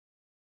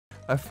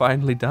I've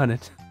finally done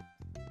it.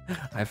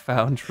 I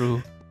found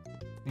true,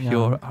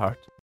 pure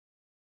art.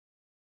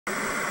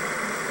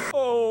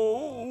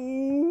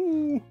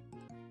 Oh,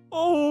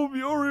 oh,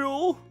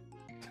 Muriel.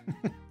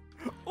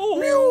 Oh,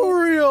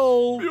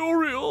 Muriel!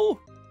 Muriel.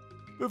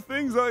 The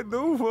things I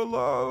do for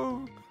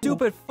love.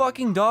 Stupid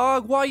fucking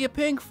dog. Why you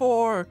pink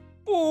for?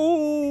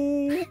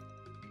 Oh.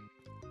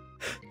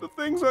 The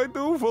things I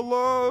do for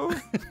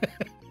love.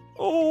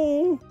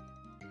 Oh.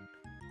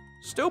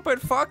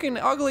 Stupid fucking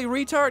ugly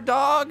retard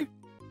dog.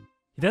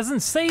 He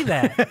doesn't say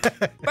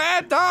that.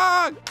 Bad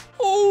dog.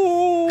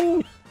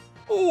 Oh.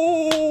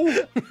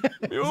 Oh.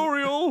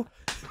 Muriel.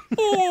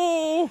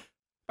 Oh.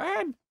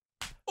 Bad.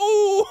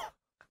 Oh.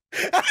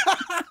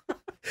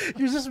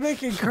 You're just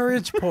making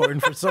courage porn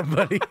for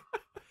somebody.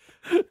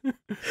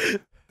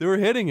 They were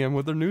hitting him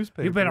with their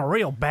newspaper. You've been a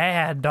real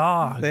bad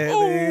dog.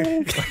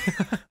 Oh.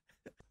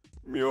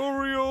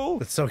 Muriel.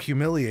 That's so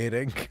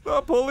humiliating.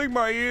 Stop pulling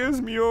my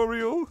ears,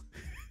 Muriel.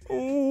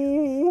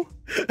 Oh.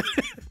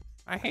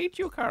 I hate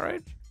you,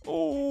 Courage.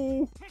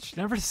 Oh. She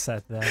never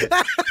said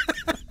that.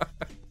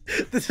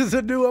 This is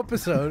a new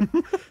episode.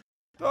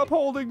 Stop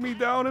holding me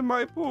down in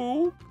my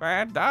poo.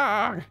 Bad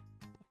dog.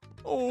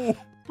 Oh.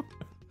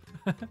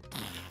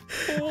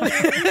 Oh.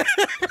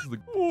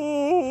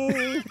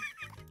 Oh.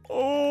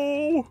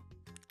 Oh.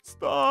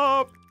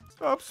 Stop.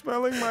 Stop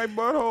smelling my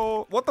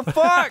butthole. What the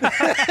fuck?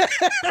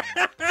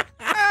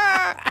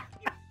 Ah.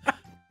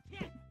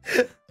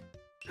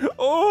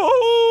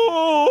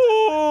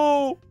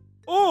 Oh.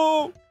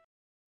 Oh.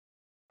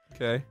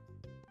 Okay.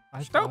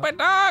 Stupid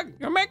dog.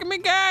 You're making me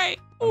gay.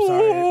 I'm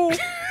sorry.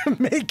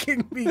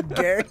 Making me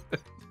gay.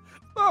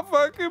 Stop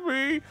fucking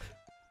me.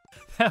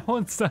 That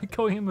one's not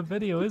going in the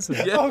video, is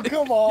it? Yeah. Oh,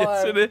 come on.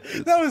 Yes, it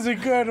is. That was a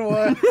good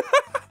one.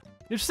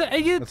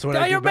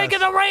 You're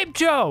making a rape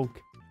joke.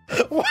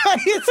 Why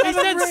is He that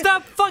said, a rape?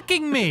 stop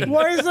fucking me.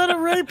 Why is that a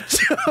rape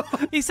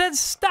joke? He said,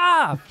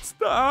 stop.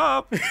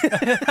 Stop.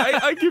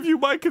 I give you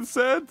my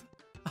consent.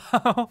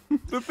 Oh.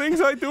 The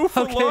things I do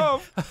for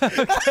love.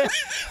 Okay.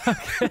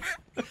 Okay.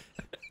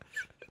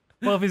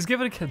 Well, if he's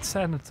given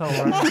consent, it's all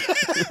right.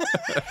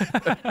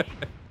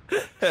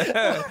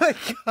 Oh my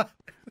god.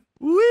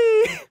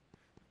 Wee.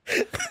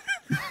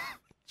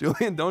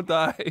 Julian, don't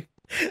die.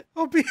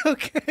 I'll be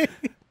okay.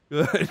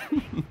 Good.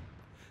 If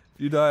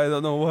you die, I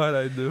don't know what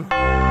I'd do.